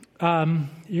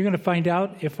You're going to find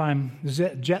out if I'm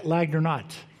jet lagged or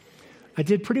not. I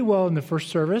did pretty well in the first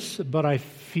service, but I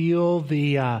feel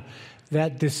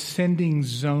that descending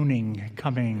zoning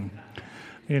coming.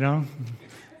 I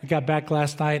got back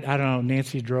last night. I don't know.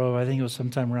 Nancy drove. I think it was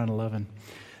sometime around 11,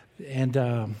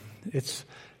 and it's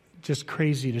just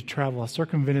crazy to travel. I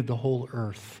circumvented the whole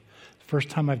earth. First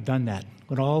time I've done that.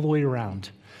 Went all the way around,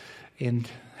 and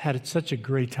had such a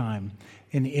great time.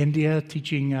 In India,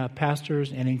 teaching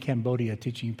pastors, and in Cambodia,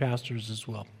 teaching pastors as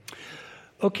well.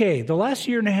 Okay, the last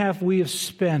year and a half we have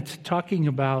spent talking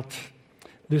about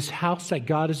this house that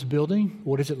God is building.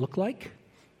 What does it look like?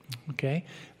 Okay,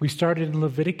 we started in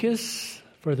Leviticus.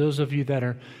 For those of you that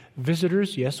are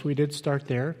visitors, yes, we did start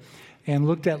there, and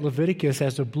looked at Leviticus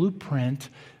as a blueprint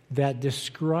that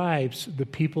describes the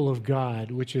people of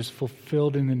God, which is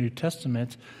fulfilled in the New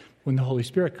Testament when the Holy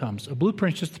Spirit comes. A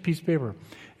blueprint is just a piece of paper.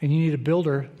 And you need a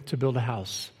builder to build a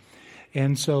house.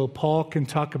 And so Paul can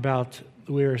talk about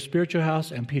we're a spiritual house,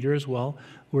 and Peter as well.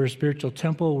 We're a spiritual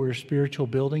temple, we're a spiritual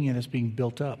building, and it's being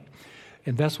built up.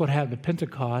 And that's what happened at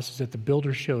Pentecost, is that the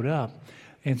builder showed up.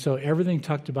 And so everything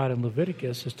talked about in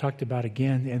Leviticus is talked about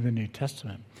again in the New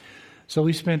Testament. So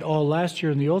we spent all last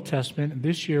year in the Old Testament, and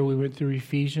this year we went through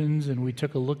Ephesians, and we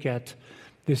took a look at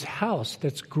this house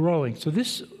that's growing. So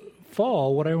this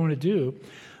fall, what I want to do,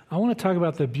 I want to talk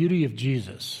about the beauty of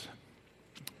Jesus,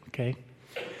 okay?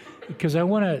 Because I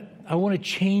want to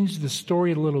change the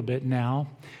story a little bit now,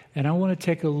 and I want to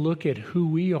take a look at who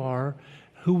we are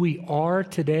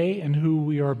today, and who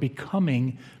we are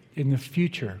becoming in the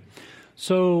future.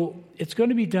 So it's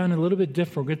going to be done a little bit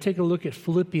different. We're going to take a look at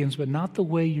Philippians, but not the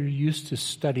way you're used to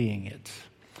studying it.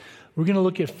 We're going to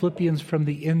look at Philippians from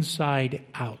the inside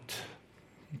out,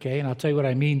 okay? And I'll tell you what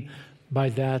I mean by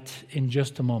that in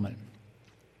just a moment.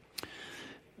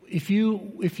 If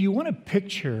you want a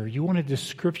picture, you want a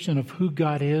description of who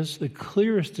God is, the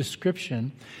clearest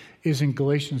description is in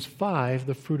Galatians 5,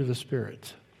 the fruit of the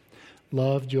Spirit.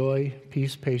 Love, joy,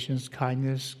 peace, patience,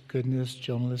 kindness, goodness,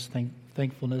 gentleness,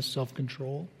 thankfulness,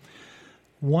 self-control.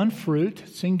 One fruit,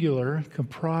 singular,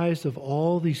 comprised of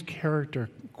all these character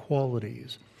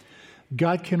qualities.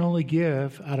 God can only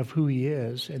give out of who He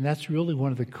is, and that's really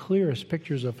one of the clearest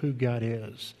pictures of who God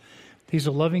is. He's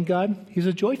a loving God. He's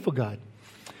a joyful God.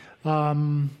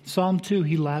 Psalm 2,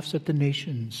 He laughs at the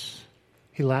nations.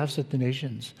 He laughs at the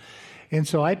nations. And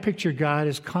so I picture God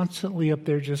as constantly up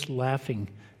there just laughing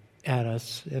at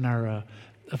us in our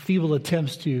feeble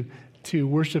attempts to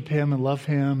worship Him and love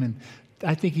Him. And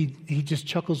I think he just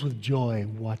chuckles with joy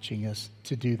watching us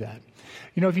to do that.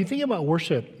 If you think about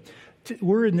worship,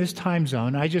 we're in this time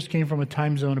zone. I just came from a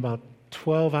time zone about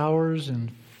 12 hours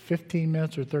and 15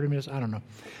 minutes or 30 minutes. I don't know.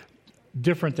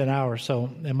 Different than ours. So,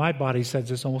 and my body says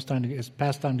it's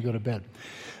past time to go to bed.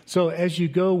 So as you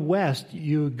go west,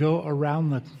 you go around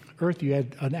the earth, you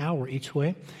add an hour each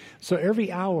way. So every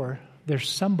hour, there's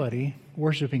somebody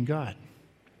worshiping God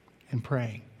and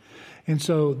praying. And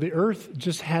so the earth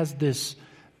just has this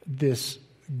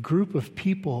group of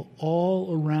people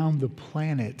all around the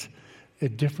planet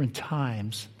at different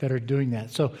times that are doing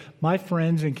that. So my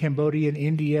friends in Cambodia and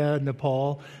India,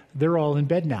 Nepal, they're all in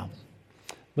bed now.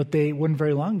 But they wasn't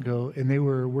very long ago, and they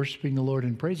were worshiping the Lord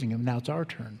and praising Him. Now it's our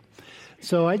turn.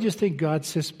 So I just think God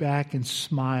sits back and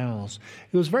smiles.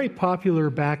 It was very popular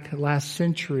back last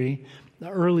century,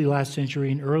 early last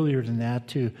century, and earlier than that,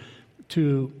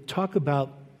 to talk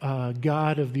about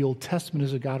God of the Old Testament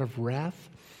as a God of wrath.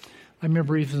 I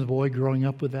remember even as a boy growing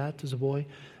up with that as a boy.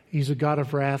 He's a God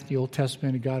of wrath, the Old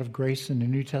Testament, a God of grace in the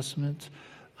New Testament.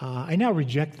 I now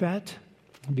reject that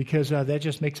because that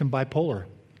just makes Him bipolar.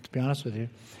 To be honest with you,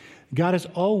 God is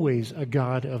always a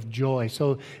God of joy.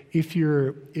 So if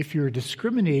you're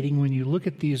discriminating when you look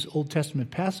at these Old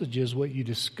Testament passages, what you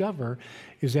discover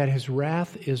is that His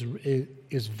wrath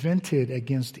is vented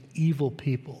against evil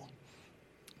people.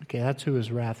 Okay, that's who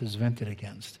His wrath is vented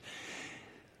against.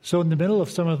 So in the middle of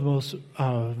some of the most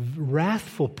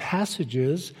wrathful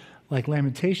passages, like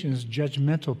Lamentations,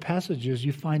 judgmental passages,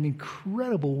 you find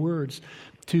incredible words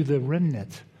to the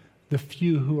remnant, the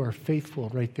few who are faithful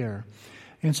right there.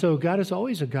 And so God is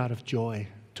always a God of joy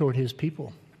toward His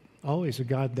people. Always a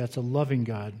God that's a loving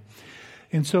God.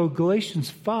 And so Galatians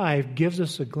 5 gives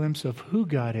us a glimpse of who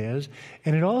God is,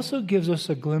 and it also gives us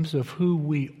a glimpse of who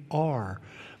we are.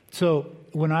 So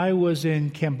when I was in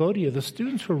Cambodia, the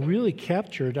students were really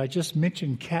captured. I just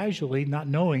mentioned casually, not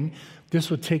knowing this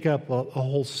would take up a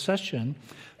whole session.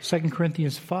 2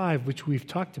 Corinthians 5, which we've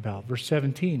talked about, verse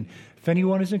 17. If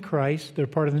anyone is in Christ, they're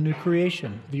part of the new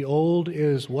creation. The old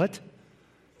is what?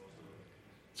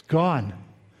 It's gone.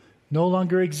 No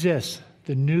longer exists.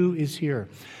 The new is here.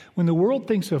 When the world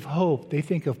thinks of hope, they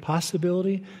think of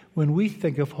possibility. When we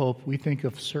think of hope, we think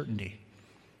of certainty.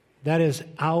 That is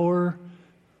our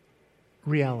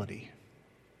reality.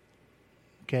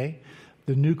 Okay?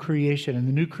 The new creation. And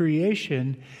the new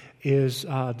creation is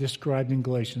described in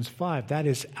Galatians 5. That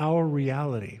is our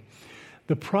reality.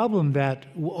 The problem that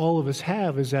all of us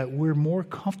have is that we're more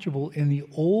comfortable in the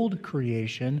old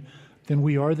creation than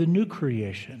we are the new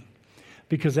creation.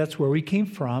 Because that's where we came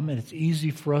from, and it's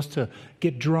easy for us to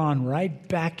get drawn right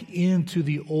back into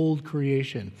the old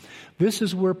creation. This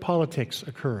is where politics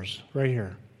occurs, right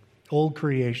here. Old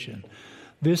creation.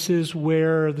 This is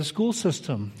where the school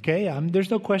system, okay?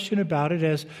 There's no question about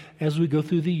it. As we go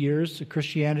through the years,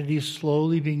 Christianity is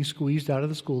slowly being squeezed out of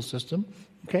the school system,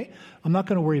 okay? I'm not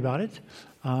going to worry about it.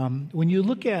 When you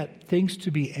look at things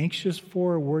to be anxious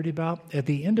for or worried about, at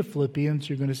the end of Philippians,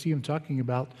 you're going to see him talking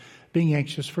about being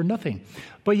anxious for nothing.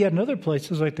 But yet in other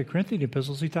places, like the Corinthian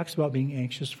epistles, he talks about being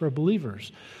anxious for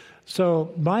believers.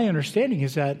 So my understanding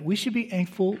is that we should be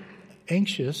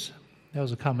anxious. That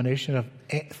was a combination of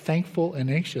thankful and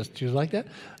anxious. Do you like that?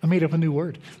 I made up a new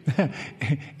word.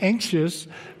 Anxious.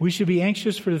 We should be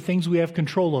anxious for the things we have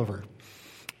control over.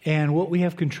 And what we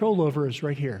have control over is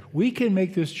right here. We can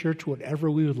make this church whatever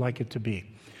we would like it to be.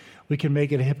 We can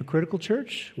make it a hypocritical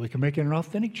church. We can make it an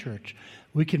authentic church.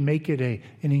 We can make it an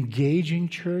engaging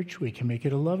church. We can make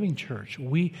it a loving church.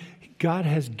 God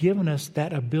has given us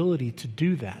that ability to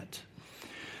do that.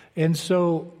 And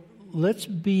so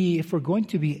if we're going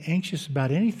to be anxious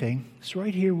about anything, it's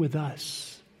right here with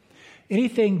us.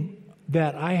 Anything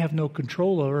that I have no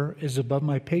control over is above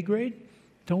my pay grade,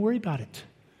 don't worry about it.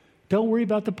 Don't worry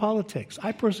about the politics.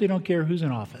 I personally don't care who's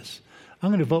in office. I'm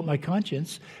going to vote my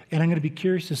conscience, and I'm going to be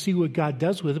curious to see what God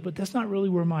does with it, but that's not really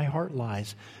where my heart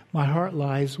lies. My heart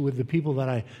lies with the people that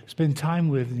I spend time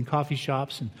with in coffee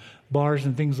shops and bars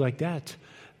and things like that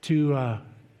to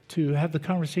have the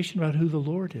conversation about who the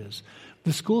Lord is.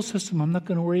 The school system, I'm not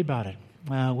going to worry about it.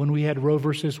 When we had Roe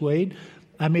versus Wade,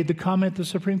 I made the comment the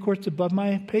Supreme Court's above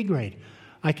my pay grade.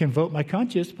 I can vote my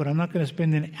conscience, but I'm not going to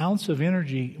spend an ounce of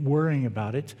energy worrying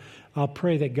about it. I'll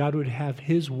pray that God would have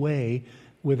his way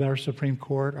with our Supreme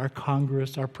Court, our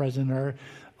Congress, our president,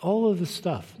 all of the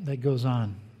stuff that goes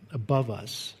on above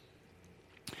us.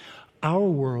 Our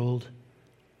world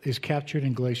is captured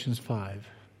in Galatians 5.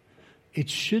 It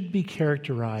should be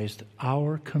characterized,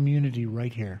 our community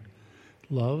right here.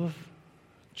 Love,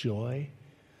 joy,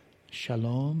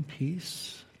 shalom,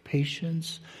 peace,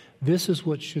 patience. This is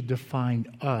what should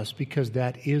define us because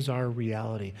that is our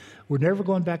reality. We're never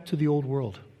going back to the old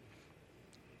world,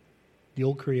 the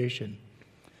old creation.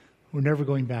 We're never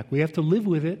going back. We have to live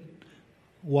with it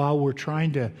while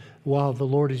the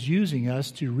Lord is using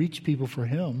us to reach people for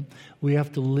him. We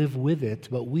have to live with it,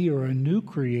 but we are a new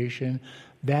creation.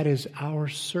 That is our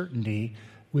certainty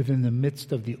within the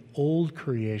midst of the old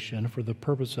creation for the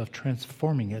purpose of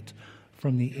transforming it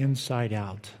from the inside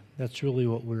out. That's really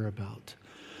what we're about.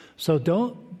 So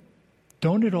don't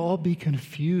it all be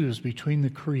confused between the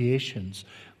creations.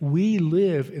 We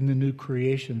live in the new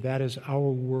creation. That is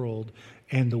our world.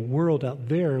 And the world out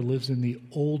there lives in the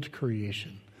old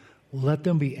creation. Let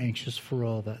them be anxious for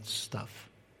all that stuff.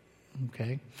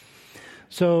 Okay?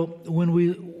 So when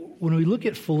we look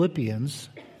at Philippians,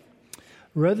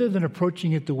 rather than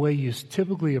approaching it the way you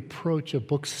typically approach a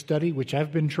book study, which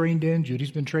I've been trained in,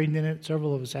 Judy's been trained in it,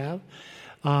 several of us have,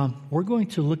 we're going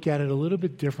to look at it a little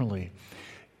bit differently.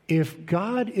 If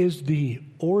God is the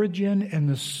origin and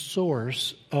the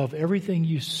source of everything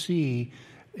you see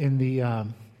in the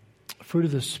fruit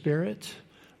of the Spirit,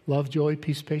 love, joy,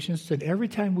 peace, patience, then every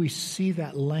time we see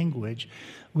that language,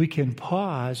 we can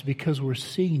pause because we're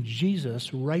seeing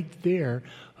Jesus right there,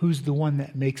 who's the one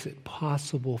that makes it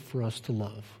possible for us to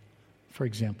love, for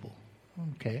example.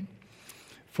 Okay?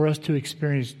 For us to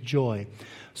experience joy.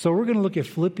 So we're going to look at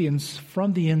Philippians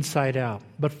from the inside out.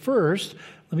 But first,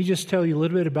 let me just tell you a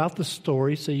little bit about the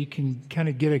story so you can kind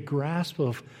of get a grasp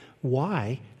of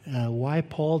why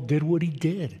Paul did what he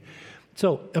did.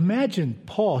 So imagine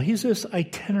Paul, he's this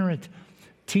itinerant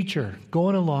teacher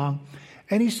going along,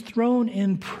 and he's thrown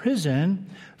in prison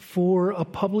for a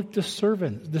public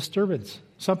disturbance,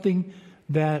 something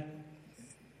that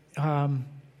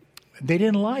they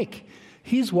didn't like.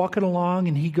 He's walking along,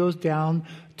 and he goes down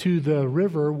to the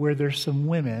river where there's some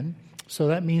women. So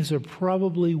that means there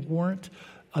probably weren't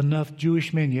enough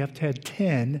Jewish men. You have to have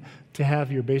 10 to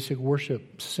have your basic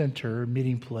worship center,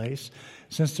 meeting place.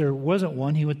 Since there wasn't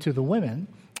one, he went to the women,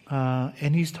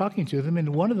 and he's talking to them. And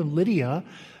one of them, Lydia,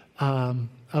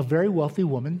 a very wealthy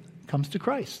woman, comes to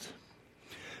Christ.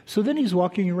 So then he's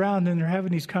walking around and they're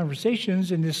having these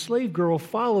conversations, and this slave girl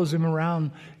follows him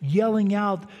around yelling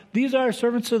out, "These are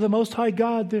servants of the Most High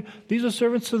God. These are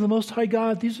servants of the Most High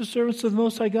God. These are servants of the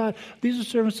Most High God. These are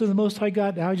servants of the Most High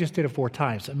God." Now I just did it 4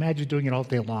 times. Imagine doing it all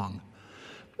day long.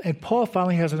 And Paul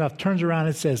finally has enough, turns around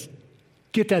and says,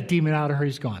 "Get that demon out of her,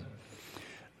 he's gone."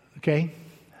 Okay?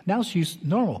 Now she's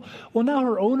normal. Well, now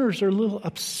her owners are a little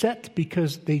upset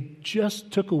because they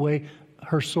just took away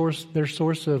their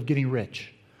source of getting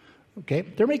rich. Okay?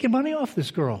 They're making money off this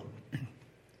girl.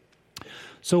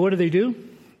 So what do?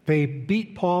 They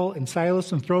beat Paul and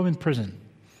Silas and throw them in prison.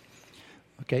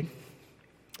 Okay?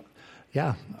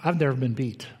 Yeah, I've never been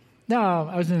beat. No,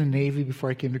 I was in the Navy before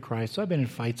I came to Christ, so I've been in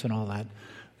fights and all that.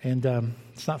 And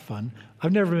it's not fun.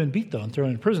 I've never been beat, though, and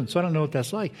thrown in prison, so I don't know what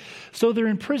that's like. So they're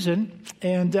in prison,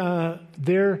 and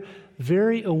they're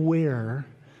very aware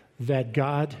that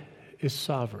God is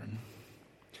sovereign.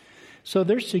 So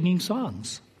they're singing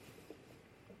songs.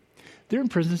 They're in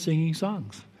prison singing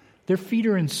songs. Their feet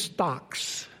are in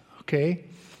stocks, okay?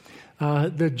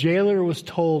 The jailer was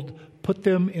told, put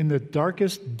them in the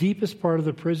darkest, deepest part of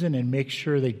the prison and make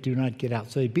sure they do not get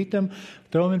out. So they beat them,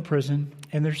 throw them in prison,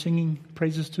 and they're singing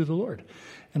praises to the Lord.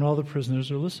 And all the prisoners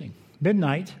are listening.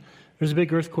 Midnight, there's a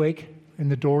big earthquake,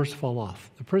 and the doors fall off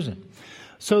the prison.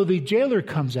 So the jailer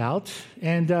comes out,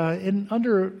 and in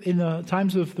the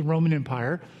times of the Roman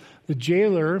Empire, the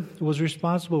jailer was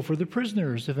responsible for the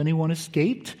prisoners. If anyone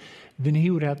escaped, then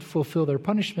he would have to fulfill their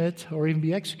punishment or even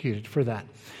be executed for that.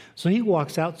 So he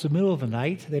walks out. It's the middle of the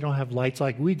night. They don't have lights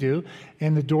like we do,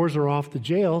 and the doors are off the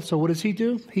jail. So what does he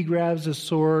do? He grabs his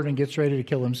sword and gets ready to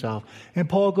kill himself. And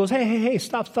Paul goes, hey,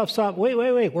 stop.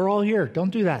 Wait. We're all here.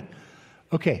 Don't do that.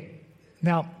 Okay.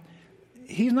 Now,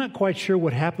 he's not quite sure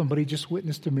what happened, but he just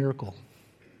witnessed a miracle.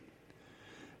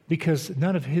 Because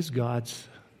none of his gods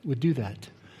would do that.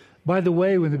 By the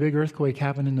way, when the big earthquake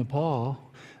happened in Nepal,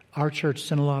 our church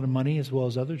sent a lot of money as well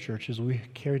as other churches. We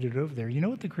carried it over there. You know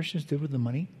what the Christians did with the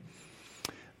money?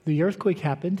 The earthquake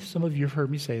happened, some of you have heard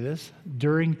me say this,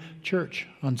 during church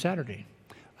on Saturday.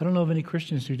 I don't know of any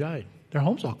Christians who died. Their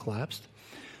homes all collapsed.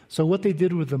 So what they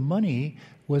did with the money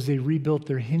was they rebuilt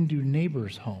their Hindu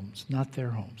neighbors' homes, not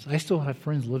their homes. I still have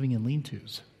friends living in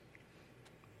lean-tos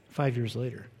 5 years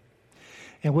later.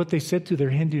 And what they said to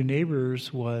their Hindu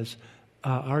neighbors was,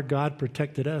 our God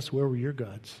protected us. Where were your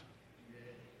gods?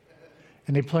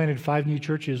 And they planted 5 new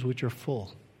churches, which are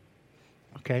full.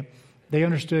 Okay? They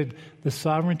understood the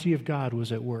sovereignty of God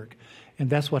was at work. And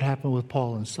that's what happened with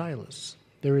Paul and Silas.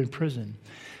 They're in prison.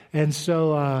 And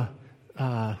so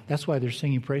that's why they're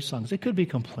singing praise songs. They could be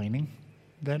complaining.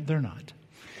 They're not.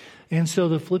 And so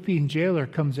the Philippian jailer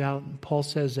comes out, and Paul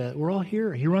says that we're all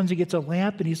here. He runs and gets a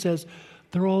lamp, and he says,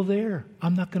 they're all there.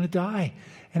 I'm not going to die.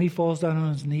 And he falls down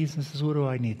on his knees and says, what do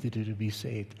I need to do to be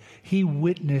saved? He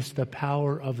witnessed the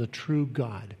power of the true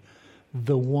God,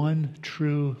 the one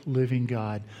true living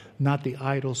God, not the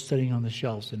idols sitting on the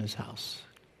shelves in his house.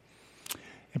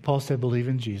 And Paul said, believe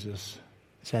in Jesus.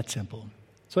 It's that simple.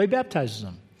 So he baptizes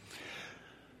them.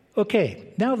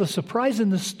 Okay, now the surprise in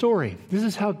the story. This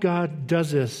is how God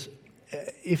does this.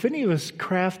 If any of us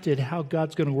crafted how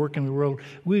God's going to work in the world,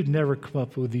 we'd never come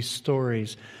up with these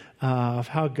stories of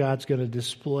how God's going to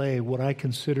display what I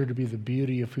consider to be the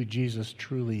beauty of who Jesus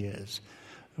truly is.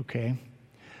 Okay?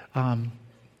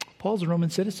 Paul's a Roman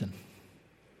citizen.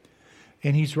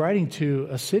 And he's writing to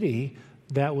a city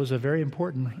that was a very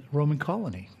important Roman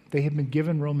colony. They had been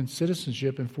given Roman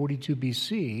citizenship in 42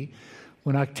 BC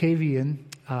when Octavian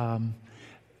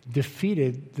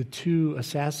defeated the 2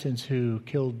 assassins who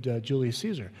killed Julius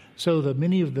Caesar. So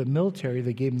many of the military,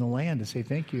 they gave them the land to say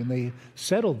thank you, and they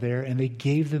settled there, and they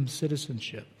gave them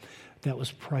citizenship. That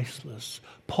was priceless.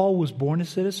 Paul was born a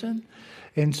citizen,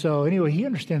 and so anyway, he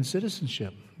understands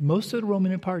citizenship. Most of the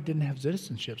Roman Empire didn't have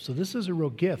citizenship, so this is a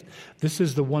real gift. This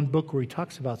is the one book where he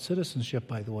talks about citizenship,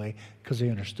 by the way, because they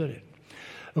understood it.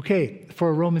 Okay, for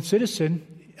a Roman citizen,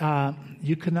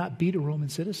 you could not beat a Roman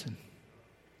citizen.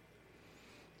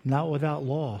 Not without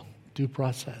law, due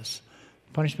process.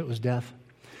 Punishment was death.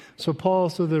 So Paul,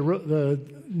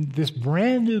 this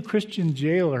brand new Christian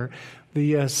jailer,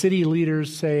 the city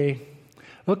leaders say,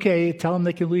 okay, tell them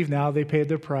they can leave now. They paid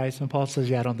their price. And Paul says,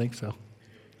 yeah, I don't think so.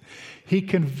 He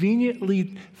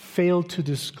conveniently failed to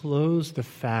disclose the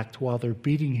fact while they're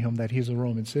beating him that he's a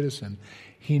Roman citizen.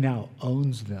 He now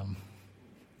owns them.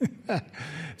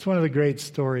 It's one of the great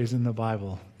stories in the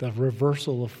Bible, the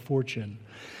reversal of fortune.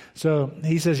 So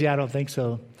he says, yeah, I don't think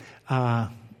so.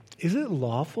 Is it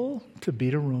lawful to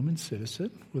beat a Roman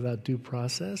citizen without due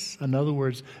process? In other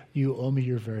words, you owe me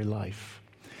your very life.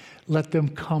 Let them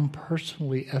come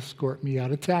personally escort me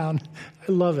out of town.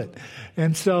 I love it.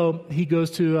 And so he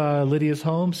goes to Lydia's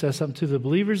home, says something to the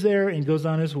believers there, and goes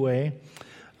on his way.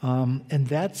 And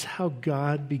that's how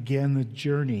God began the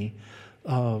journey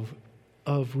of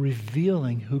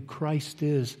revealing who Christ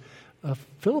is.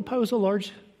 Philippi was a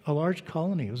large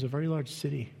colony. It was a very large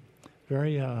city,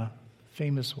 very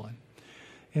famous one.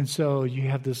 And so you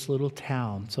have this little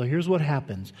town. So here's what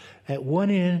happens. At one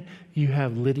end, you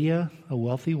have Lydia, a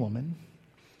wealthy woman.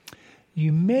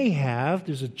 You may have,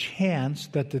 there's a chance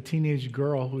that the teenage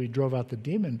girl who he drove out the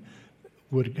demon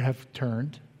would have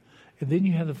turned. And then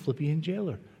you have the Philippian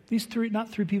jailer. These three, not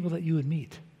three people that you would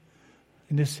meet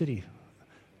in this city.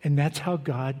 And that's how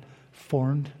God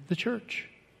formed the church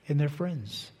and their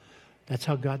friends. That's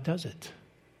how God does it.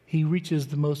 He reaches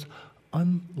the most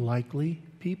unlikely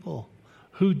people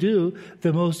who do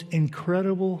the most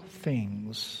incredible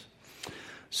things.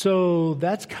 So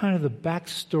that's kind of the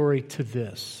backstory to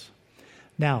this.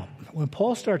 Now, when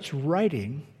Paul starts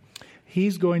writing,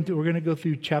 we're going to go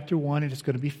through chapter 1, and it's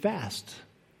going to be fast.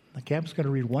 Okay, I'm just going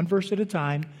to read one verse at a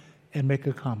time and make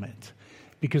a comment,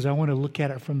 because I want to look at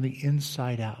it from the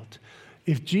inside out.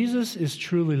 If Jesus is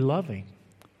truly loving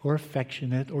or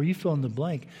affectionate, or you fill in the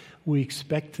blank, we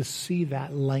expect to see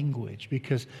that language,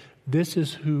 because this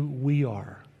is who we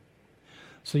are.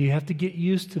 So you have to get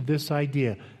used to this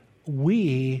idea.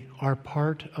 We are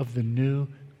part of the new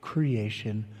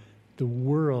creation. The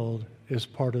world is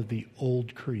part of the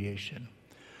old creation.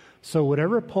 So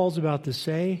whatever Paul's about to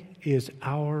say is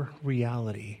our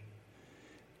reality,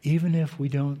 even if we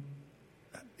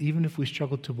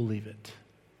struggle to believe it.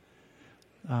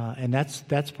 And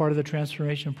that's part of the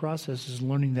transformation process, is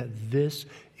learning that this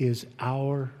is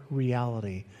our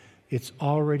reality. It's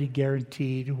already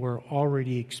guaranteed. We're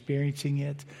already experiencing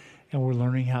it, and we're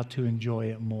learning how to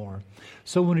enjoy it more.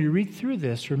 So when we read through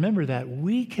this, remember that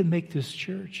we can make this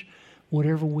church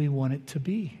whatever we want it to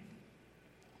be.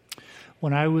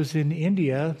 When I was in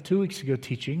India 2 weeks ago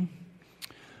teaching,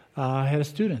 I had a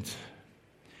student.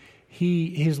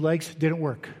 His legs didn't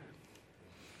work.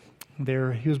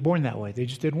 He was born that way. They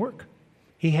just didn't work.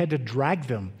 He had to drag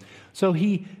them. So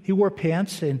he wore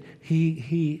pants, and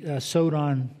he sewed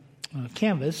on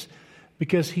canvas,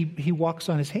 because he walks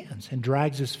on his hands and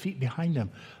drags his feet behind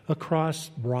him across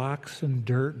rocks and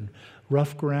dirt and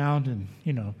rough ground and,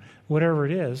 whatever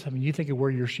it is. I mean, you think of where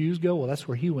your shoes go? Well, that's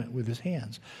where he went with his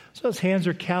hands. So his hands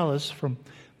are callous from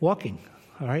walking,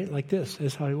 all right, like this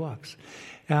is how he walks.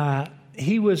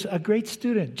 He was a great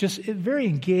student, just very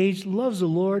engaged, loves the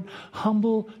Lord,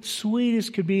 humble, sweet as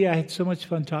could be. I had so much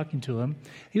fun talking to him.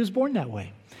 He was born that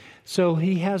way. So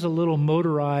he has a little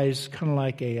motorized, kind of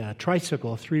like a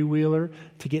tricycle, a three-wheeler,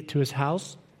 to get to his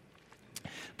house.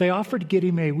 They offered to get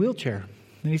him a wheelchair,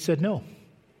 and he said no.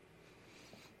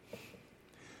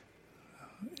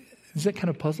 Is that kind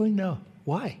of puzzling? No.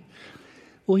 Why?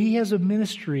 Well, he has a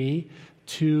ministry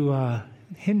to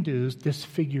Hindus,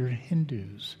 disfigured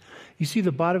Hindus. You see,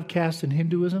 the bottom caste in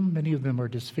Hinduism, many of them are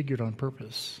disfigured on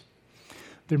purpose.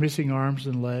 They're missing arms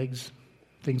and legs,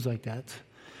 things like that.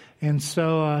 And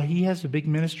so he has a big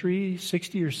ministry,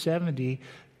 60 or 70,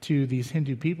 to these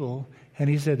Hindu people. And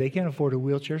he said, they can't afford a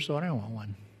wheelchair, so I don't want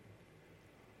one.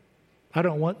 I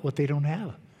don't want what they don't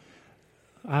have.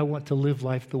 I want to live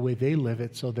life the way they live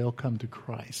it, so they'll come to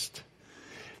Christ.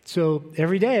 So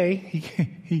every day,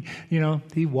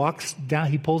 he walks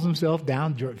down, he pulls himself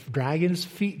down, dragging his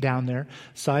feet down there.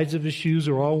 Sides of his shoes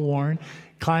are all worn.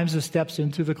 Climbs the steps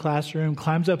into the classroom,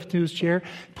 climbs up into his chair,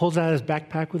 pulls out his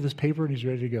backpack with his paper, and he's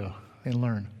ready to go and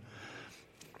learn.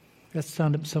 That's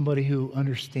somebody who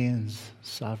understands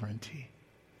sovereignty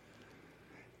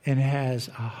and has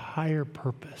a higher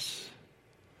purpose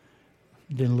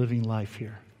than living life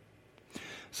here.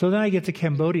 So then I get to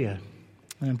Cambodia.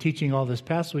 And I'm teaching all this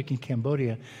past week in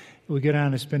Cambodia. We go down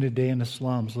and spend a day in the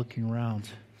slums looking around.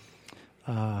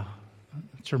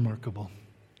 It's remarkable.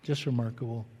 Just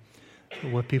remarkable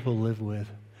what people live with.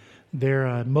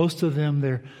 Most of them,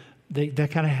 they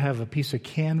kind of have a piece of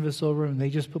canvas over them, and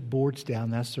they just put boards down.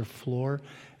 That's their floor.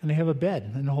 And they have a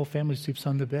bed, and the whole family sleeps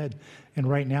on the bed. And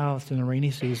right now, it's in the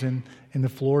rainy season, and the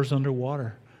floor's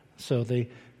underwater. So they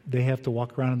have to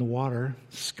walk around in the water,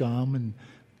 scum and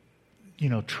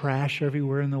trash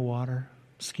everywhere in the water,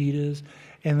 mosquitoes,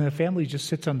 and the family just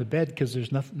sits on the bed because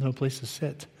there's no place to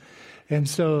sit. And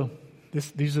so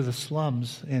these are the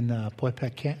slums in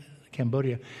Poipet,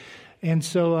 Cambodia. And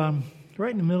so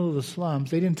right in the middle of the slums,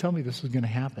 they didn't tell me this was going to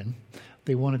happen.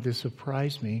 They wanted to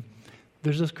surprise me.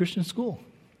 There's this Christian school.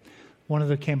 One of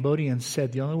the Cambodians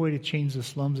said the only way to change the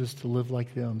slums is to live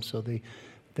like them. So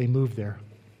they moved there.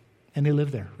 And they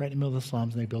lived there, right in the middle of the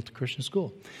slums, and they built a Christian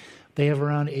school. They have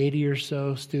around 80 or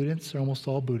so students. They're almost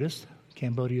all Buddhist.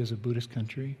 Cambodia is a Buddhist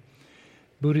country.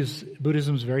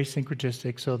 Buddhism is very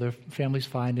syncretistic, so their families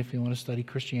find if you want to study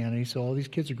Christianity. So all these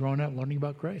kids are growing up learning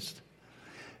about Christ.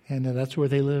 And that's where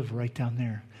they live, right down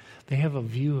there. They have a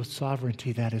view of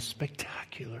sovereignty that is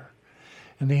spectacular.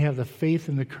 And they have the faith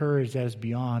and the courage that is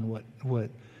beyond what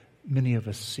many of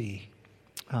us see.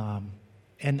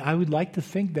 And I would like to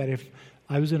think that if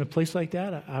I was in a place like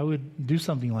that, I would do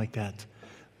something like that.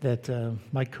 That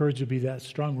my courage would be that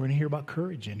strong. We're going to hear about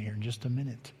courage in here in just a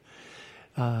minute.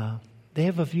 They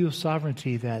have a view of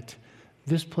sovereignty that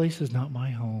this place is not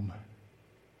my home.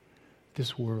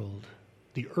 This world.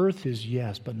 The earth is,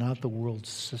 yes, but not the world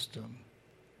system.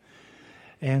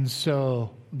 And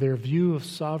so their view of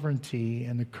sovereignty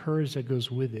and the courage that goes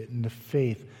with it and the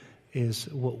faith is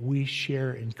what we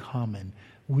share in common.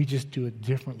 We just do it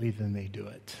differently than they do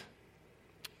it.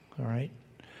 All right?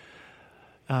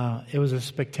 It was a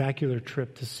spectacular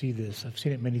trip to see this. I've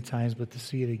seen it many times, but to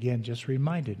see it again just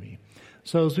reminded me.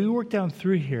 So as we work down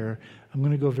through here, I'm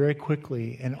going to go very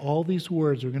quickly, and all these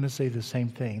words are going to say the same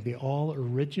thing. They all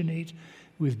originate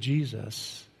with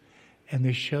Jesus, and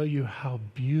they show you how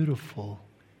beautiful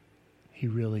he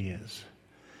really is.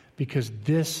 Because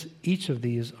each of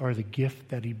these are the gift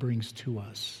that he brings to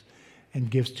us and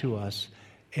gives to us.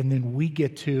 And then we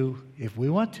get to, if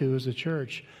we want to as a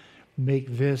church,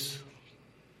 make this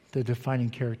the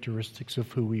defining characteristics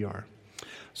of who we are.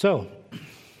 So,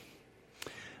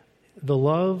 the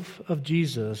love of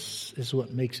Jesus is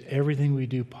what makes everything we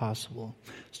do possible.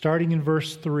 Starting in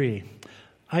verse 3,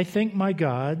 I thank my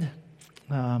God,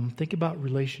 think about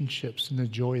relationships and the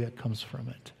joy that comes from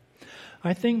it.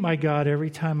 I thank my God every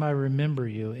time I remember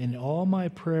you. In all my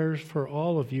prayers for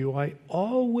all of you, I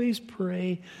always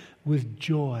pray with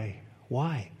joy.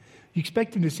 Why? You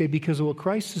expect him to say because of what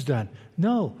Christ has done.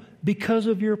 No, because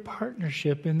of your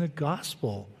partnership in the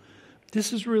gospel.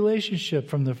 This is relationship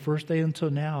from the first day until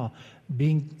now.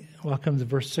 I'll come to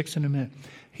verse 6 in a minute.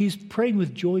 He's praying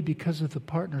with joy because of the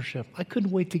partnership. I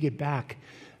couldn't wait to get back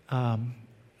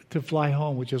to fly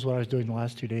home, which is what I was doing the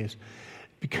last 2 days.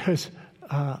 Because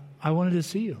I wanted to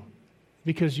see you.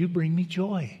 Because you bring me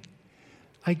joy.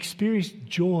 I experience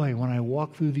joy when I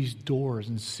walk through these doors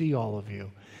and see all of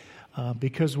you.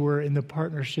 Because we're in the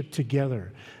partnership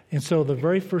together. And so the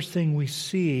very first thing we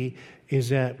see is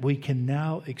that we can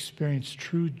now experience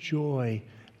true joy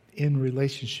in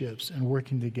relationships and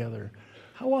working together.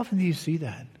 How often do you see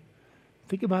that?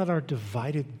 Think about our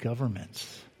divided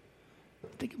governments.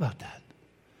 Think about that.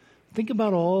 Think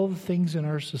about all the things in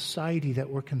our society that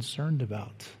we're concerned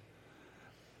about.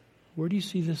 Where do you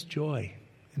see this joy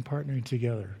in partnering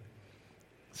together?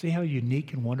 See how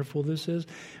unique and wonderful this is?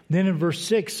 Then in verse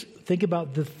 6, think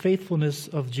about the faithfulness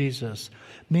of Jesus.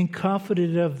 Being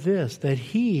confident of this, that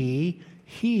He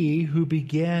who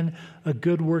began a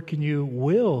good work in you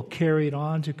will carry it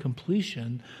on to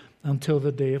completion until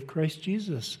the day of Christ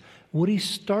Jesus. What He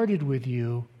started with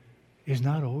you is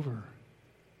not over.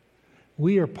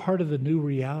 We are part of the new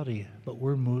reality, but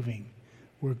we're moving.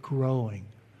 We're growing.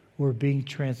 We're being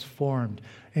transformed.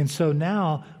 And so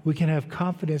now we can have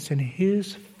confidence in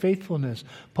His faithfulness.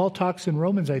 Paul talks in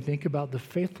Romans, I think, about the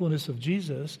faithfulness of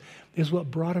Jesus is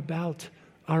what brought about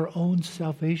our own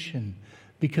salvation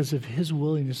because of His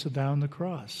willingness to die on the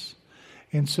cross.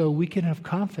 And so we can have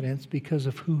confidence because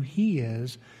of who He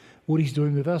is, what He's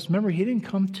doing with us. Remember, He didn't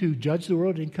come to judge the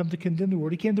world. He didn't come to condemn the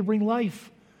world. He came to bring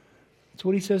life. That's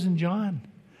what He says in John.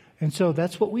 And so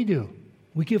that's what we do.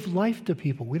 We give life to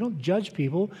people. We don't judge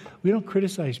people. We don't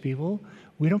criticize people.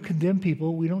 We don't condemn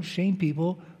people. We don't shame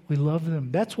people. We love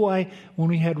them. That's why when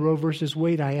we had Roe versus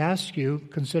Wade, I asked you,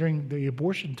 considering the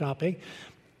abortion topic,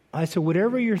 I said,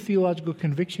 whatever your theological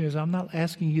conviction is, I'm not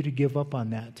asking you to give up on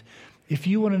that. If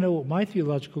you want to know what my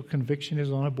theological conviction is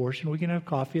on abortion, we can have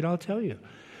coffee and I'll tell you.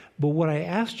 But what I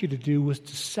asked you to do was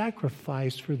to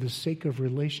sacrifice for the sake of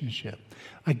relationship.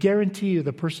 I guarantee you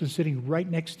the person sitting right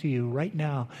next to you right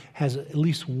now has at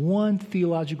least one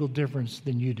theological difference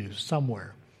than you do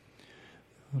somewhere.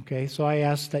 Okay, so I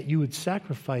asked that you would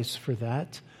sacrifice for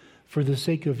that for the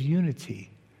sake of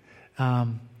unity.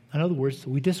 In other words,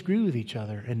 we disagree with each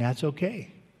other, and that's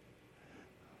okay.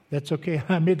 That's okay.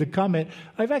 I made the comment.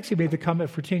 I've actually made the comment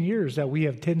for 10 years that we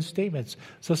have 10 statements.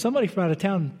 So somebody from out of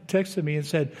town texted me and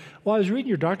said, well, I was reading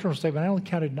your doctrinal statement. I only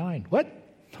counted 9. What?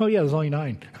 Oh, yeah, there's only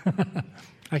 9.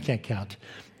 I can't count.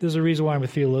 There's a reason why I'm a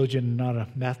theologian and not a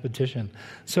mathematician.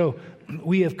 So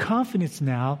we have confidence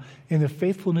now in the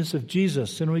faithfulness of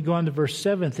Jesus. And we go on to verse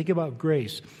 7. Think about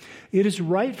grace. It is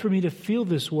right for me to feel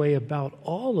this way about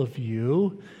all of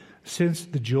you, since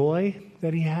the joy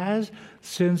that He has,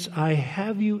 since I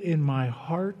have you in my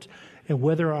heart And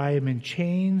whether I am in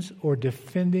chains or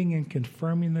defending and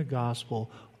confirming the gospel,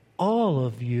 all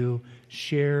of you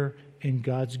share in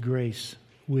God's grace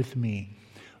with me.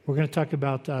 We're going to talk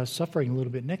about suffering a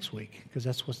little bit next week, because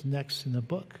that's what's next in the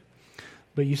book.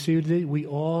 But you see, we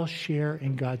all share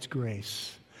in God's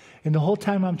grace. And the whole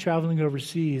time I'm traveling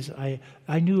overseas,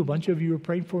 I knew a bunch of you were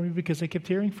praying for me because I kept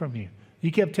hearing from you.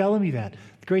 You kept telling me that.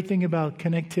 The great thing about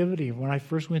connectivity, when I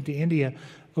first went to India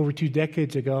over 2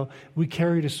 decades ago, we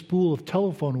carried a spool of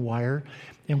telephone wire,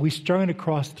 and we strung it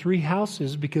across 3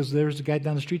 houses because there was a guy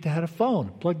down the street that had a phone.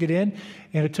 Plugged it in,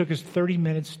 and it took us 30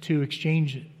 minutes to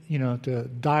exchange, to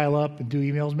dial up and do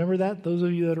emails. Remember that? Those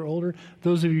of you that are older,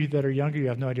 those of you that are younger, you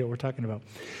have no idea what we're talking about.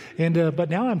 And but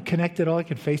now I'm connected. I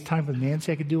can FaceTime with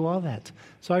Nancy. I can do all that.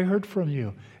 So I heard from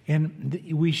you. And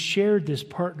we shared this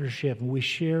partnership, and we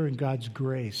share in God's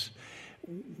grace.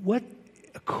 What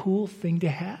a cool thing to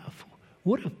have.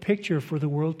 What a picture for the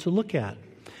world to look at.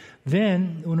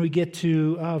 Then, when we get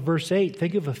to verse 8,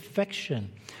 think of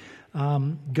affection.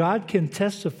 God can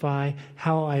testify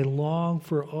how I long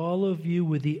for all of you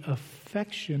with the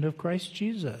affection of Christ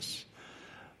Jesus.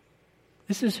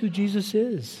 This is who Jesus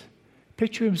is.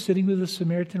 Picture him sitting with a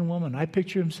Samaritan woman. I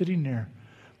picture him sitting there,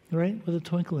 right, with a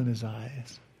twinkle in his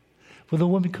eyes, with a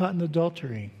woman caught in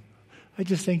adultery. I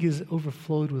just think he's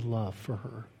overflowed with love for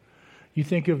her. You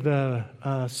think of the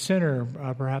sinner,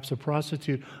 perhaps a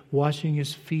prostitute, washing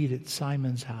his feet at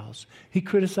Simon's house. He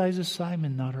criticizes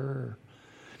Simon, not her.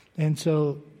 And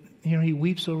so, he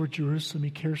weeps over Jerusalem. He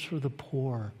cares for the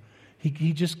poor.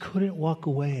 He just couldn't walk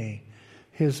away.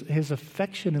 His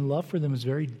affection and love for them is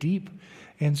very deep.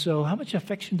 And so how much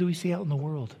affection do we see out in the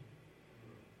world?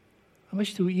 How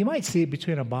much you might see it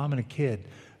between a mom and a kid.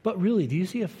 But really, do you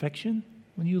see affection?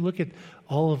 When you look at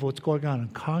all of what's going on in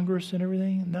Congress and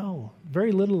everything, no,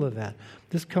 very little of that.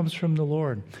 This comes from the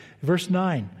Lord. Verse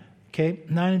 9, 9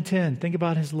 and 10, think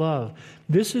about his love.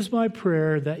 This is my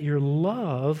prayer, that your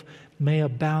love may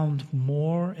abound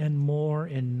more and more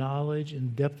in knowledge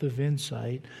and depth of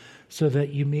insight, so that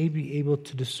you may be able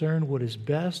to discern what is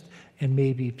best and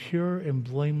may be pure and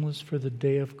blameless for the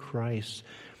day of Christ.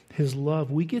 His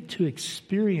love, we get to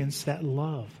experience that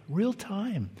love real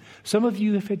time. Some of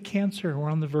you have had cancer or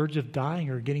on the verge of dying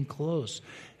or getting close,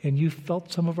 and you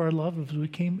felt some of our love as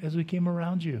we came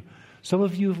around you. Some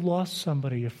of you have lost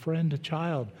somebody, a friend, a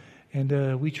child,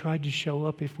 and we tried to show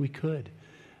up if we could.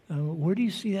 Where do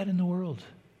you see that in the world?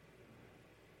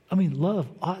 I mean, love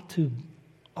ought to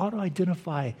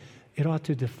identify. It ought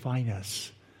to define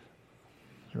us,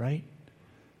 right?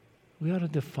 We ought to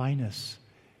define us.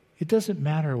 It doesn't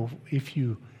matter if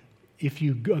you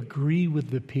agree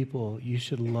with the people, you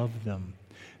should love them.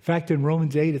 In fact, in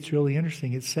Romans 8, it's really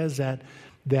interesting. It says that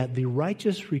the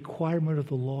righteous requirement of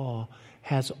the law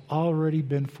has already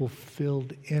been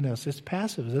fulfilled in us. It's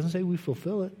passive. It doesn't say we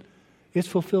fulfill it. It's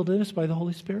fulfilled in us by the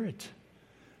Holy Spirit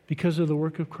because of the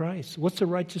work of Christ. What's the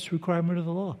righteous requirement of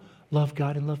the law? Love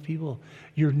God and love people.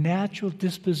 Your natural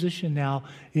disposition now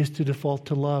is to default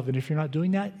to love. And if you're not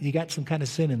doing that, you got some kind of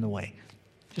sin in the way.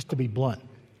 Just to be blunt.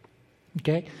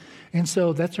 Okay? And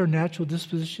so that's our natural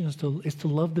disposition is to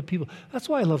love the people. That's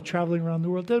why I love traveling around the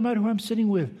world. Doesn't matter who I'm sitting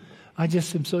with. I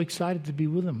just am so excited to be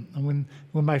with them. And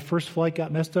when my first flight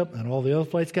got messed up and all the other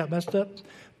flights got messed up,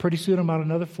 pretty soon I'm on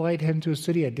another flight heading to a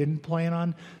city I didn't plan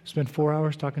on. Spent 4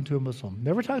 hours talking to a Muslim.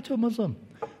 Never talked to a Muslim.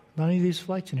 Not any of these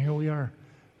flights, and here we are.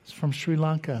 It's from Sri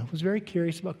Lanka. I was very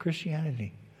curious about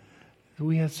Christianity.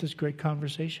 We had such great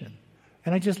conversation.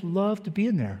 And I just love to be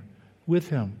in there with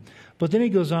him. But then he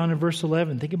goes on in verse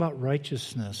 11. Think about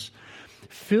righteousness.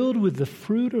 Filled with the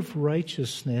fruit of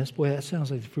righteousness. Boy, that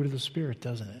sounds like the fruit of the Spirit,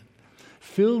 doesn't it?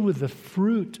 Filled with the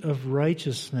fruit of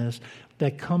righteousness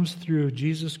that comes through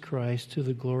Jesus Christ to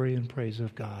the glory and praise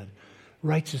of God.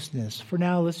 Righteousness. For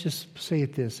now, let's just say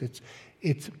it this.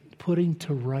 It's putting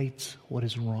to rights what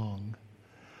is wrong.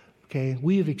 Okay?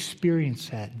 We have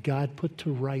experienced that. God put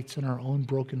to rights in our own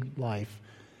broken life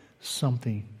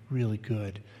something really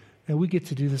good. And we get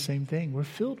to do the same thing. We're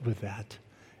filled with that.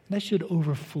 And that should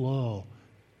overflow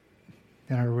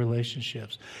in our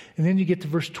relationships. And then you get to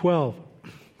verse 12.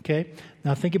 Okay?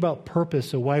 Now think about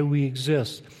purpose of why we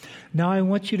exist. Now I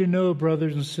want you to know,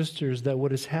 brothers and sisters, that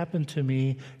what has happened to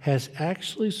me has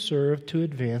actually served to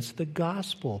advance the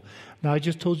gospel. Now I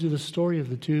just told you the story of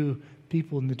the 2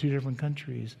 people in the 2 different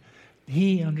countries.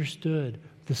 He understood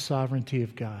the sovereignty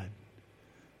of God.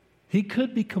 He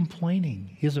could be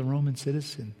complaining. He's a Roman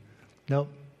citizen. No,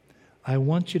 I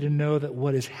want you to know that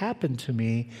what has happened to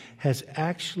me has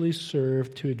actually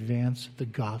served to advance the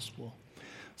gospel.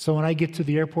 So when I get to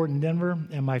the airport in Denver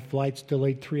and my flight's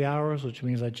delayed 3 hours, which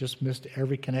means I just missed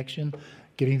every connection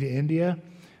getting to India,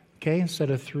 Okay, instead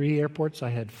of 3 airports, I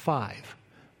had 5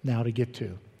 now to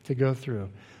go through.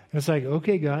 And it's like,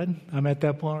 okay, God, I'm at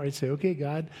that point where I say, okay,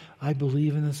 God, I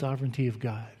believe in the sovereignty of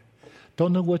God.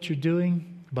 Don't know what you're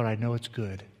doing, but I know it's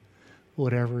good,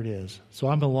 whatever it is. So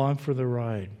I'm along for the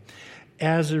ride.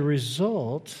 As a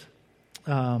result,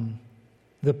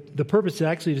 the purpose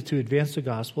actually is to advance the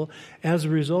gospel. As a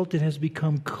result, it has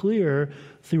become clear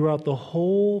throughout the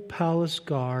whole palace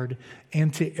guard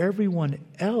and to everyone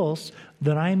else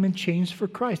that I am in chains for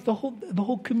Christ. The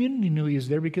whole community knew he was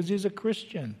there because he's a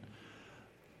Christian.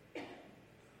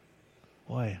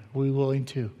 Why? Are we willing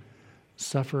to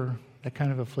suffer that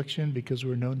kind of affliction because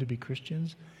we're known to be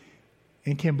Christians?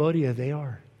 In Cambodia, they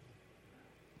are.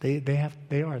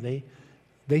 They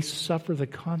suffer the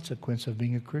consequence of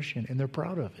being a Christian, and they're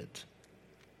proud of it.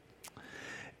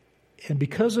 And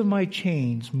because of my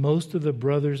chains, most of the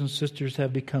brothers and sisters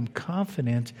have become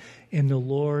confident in the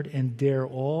Lord and dare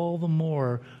all the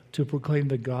more to proclaim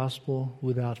the gospel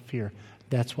without fear.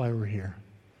 That's why we're here.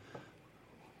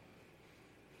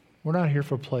 We're not here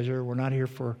for pleasure. We're not here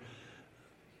for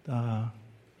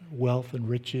wealth and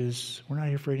riches. We're not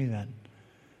here for any of that.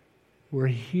 We're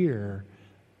here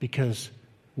because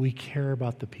we care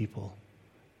about the people.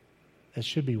 That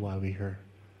should be why we're here.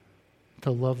 To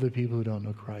love the people who don't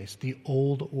know Christ. The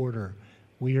old order.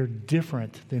 We are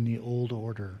different than the old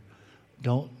order.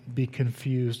 Don't be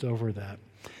confused over that.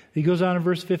 He goes on in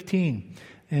verse 15.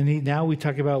 And now we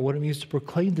talk about what it means to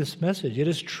proclaim this message. It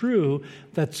is true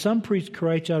that some preach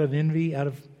Christ out of envy,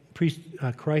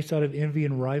 Christ out of envy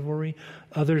and rivalry.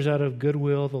 Others out of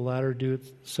goodwill. The latter do it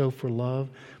so for love,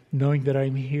 knowing that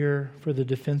I'm here for the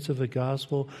defense of the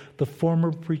gospel. The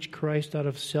former preach Christ out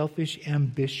of selfish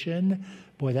ambition.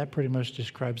 Boy, that pretty much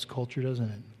describes culture,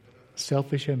 doesn't it?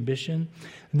 Selfish ambition.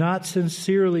 Not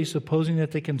sincerely, supposing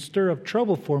that they can stir up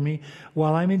trouble for me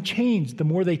while I'm in chains. The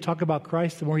more they talk about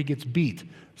Christ, the more he gets beat.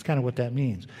 That's kind of what that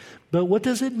means. But what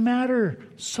does it matter?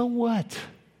 So what?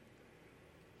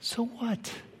 So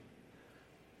what?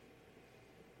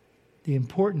 The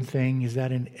important thing is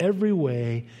that in every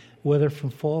way, whether from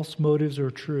false motives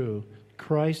or true,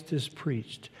 Christ is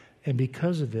preached. And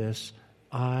because of this,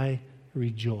 I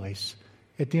rejoice.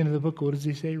 At the end of the book, what does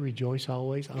he say? Rejoice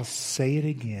always. I'll say it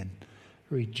again.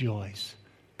 Rejoice.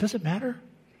 Does it matter?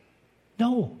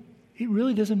 No, it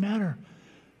really doesn't matter.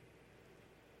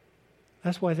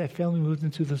 That's why that family moved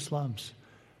into the slums.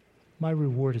 My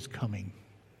reward is coming.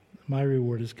 My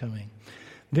reward is coming.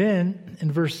 Then,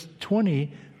 in verse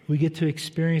 20, we get to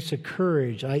experience a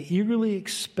courage. I eagerly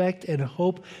expect and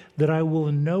hope that I will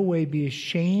in no way be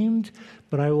ashamed,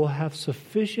 but I will have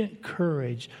sufficient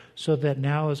courage so that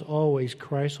now as always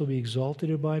Christ will be exalted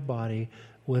in my body,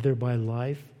 whether by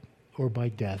life or by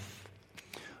death.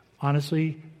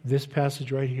 Honestly, this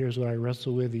passage right here is what I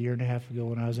wrestled with a year and a half ago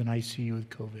when I was in ICU with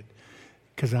COVID.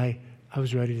 Because I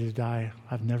was ready to die.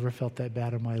 I've never felt that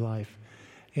bad in my life.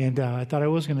 And I thought I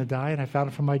was going to die, and I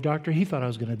found it from my doctor. He thought I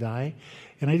was going to die,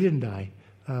 and I didn't die.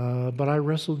 But I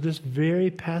wrestled this very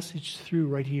passage through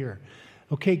right here.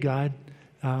 Okay, God,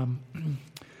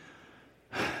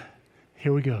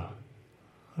 here we go.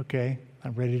 Okay,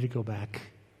 I'm ready to go back.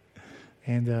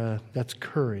 And that's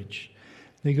courage.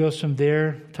 And he goes from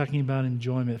there, talking about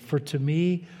enjoyment. For to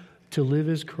me, to live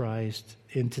is Christ,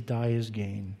 and to die is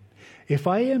gain. If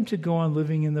I am to go on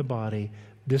living in the body,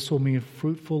 this will mean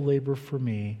fruitful labor for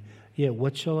me. Yet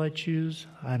what shall I choose?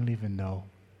 I don't even know.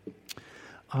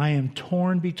 I am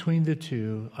torn between the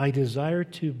two. I desire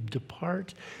to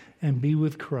depart and be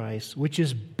with Christ, which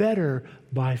is better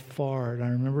by far. And I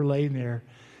remember laying there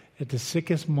at the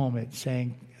sickest moment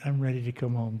saying, I'm ready to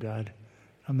come home, God.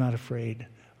 I'm not afraid.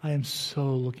 I am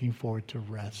so looking forward to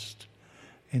rest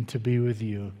and to be with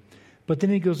you. But then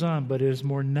he goes on, but it is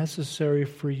more necessary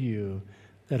for you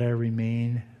that I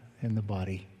remain in the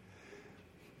body.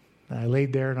 And I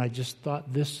laid there and I just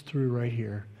thought this through right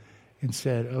here and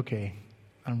said, okay,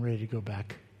 I'm ready to go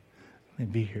back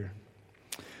and be here.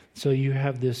 So you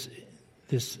have this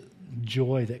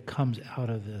joy that comes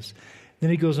out of this. Then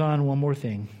he goes on, one more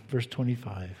thing, verse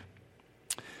 25.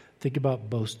 Think about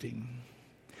boasting.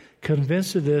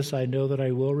 Convinced of this, I know that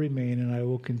I will remain and I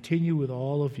will continue with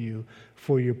all of you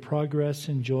for your progress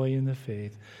and joy in the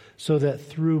faith, so that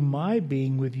through my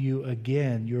being with you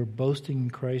again, your boasting in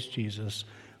Christ Jesus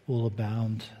will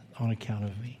abound on account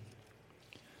of me.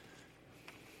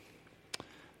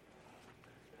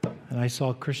 And I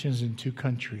saw Christians in 2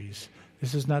 countries.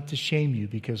 This is not to shame you,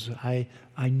 because I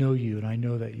know you and I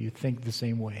know that you think the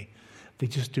same way. They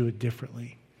just do it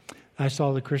differently. I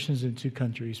saw the Christians in 2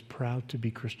 countries proud to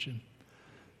be Christian,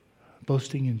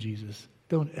 boasting in Jesus.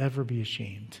 Don't ever be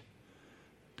ashamed.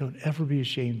 Don't ever be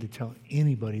ashamed to tell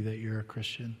anybody that you're a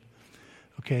Christian.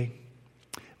 Okay?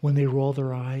 When they roll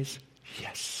their eyes,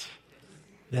 yes,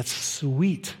 that's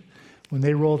sweet. When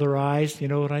they roll their eyes, you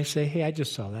know what I say? Hey, I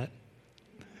just saw that.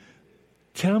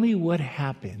 Tell me what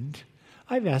happened.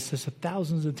 I've asked this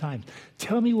thousands of times.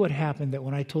 Tell me what happened that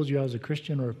when I told you I was a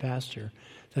Christian or a pastor,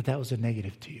 that was a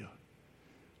negative to you.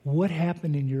 What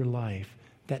happened in your life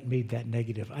that made that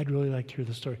negative? I'd really like to hear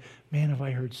the story. Man, have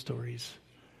I heard stories.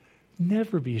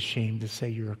 Never be ashamed to say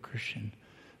you're a Christian.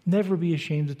 Never be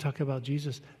ashamed to talk about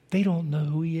Jesus. They don't know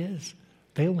who he is.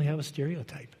 They only have a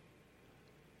stereotype.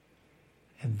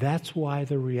 And that's why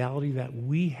the reality that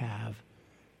we have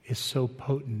is so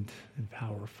potent and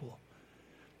powerful.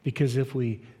 Because if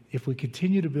we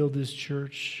continue to build this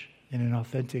church in an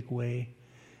authentic way,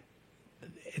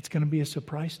 it's going to be a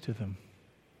surprise to them.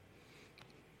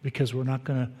 Because we're not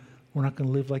going to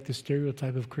live like the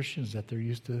stereotype of Christians that they're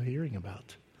used to hearing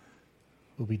about.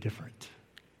 We'll be different.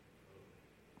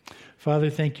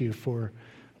 Father, thank you for,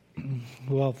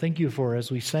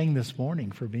 as we sang this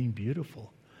morning, for being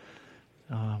beautiful.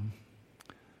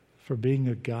 For being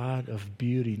a God of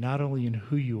beauty, not only in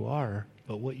who you are,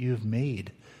 but what you have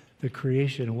made, the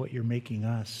creation and what you're making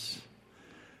us.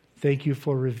 Thank you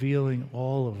for revealing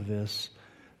all of this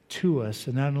to us,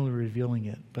 and not only revealing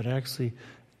it, but actually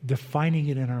defining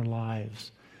it in our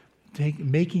lives,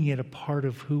 making it a part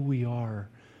of who we are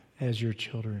as your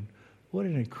children. What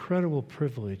an incredible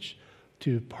privilege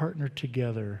to partner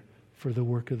together for the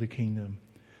work of the kingdom.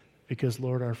 Because,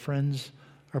 Lord, our friends,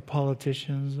 our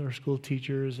politicians, our school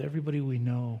teachers, everybody we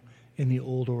know in the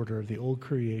old order, the old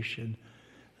creation,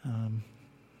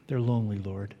 they're lonely,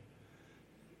 Lord.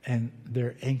 And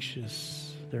they're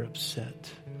anxious, they're upset,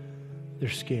 they're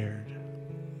scared,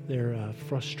 they're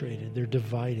frustrated, they're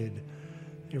divided.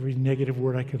 Every negative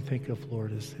word I can think of,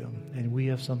 Lord, is them. And we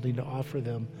have something to offer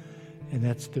them, and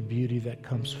that's the beauty that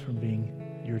comes from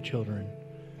being your children.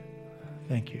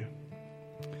 Thank you.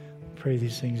 Pray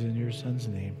these things in your Son's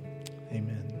name.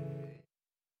 Amen.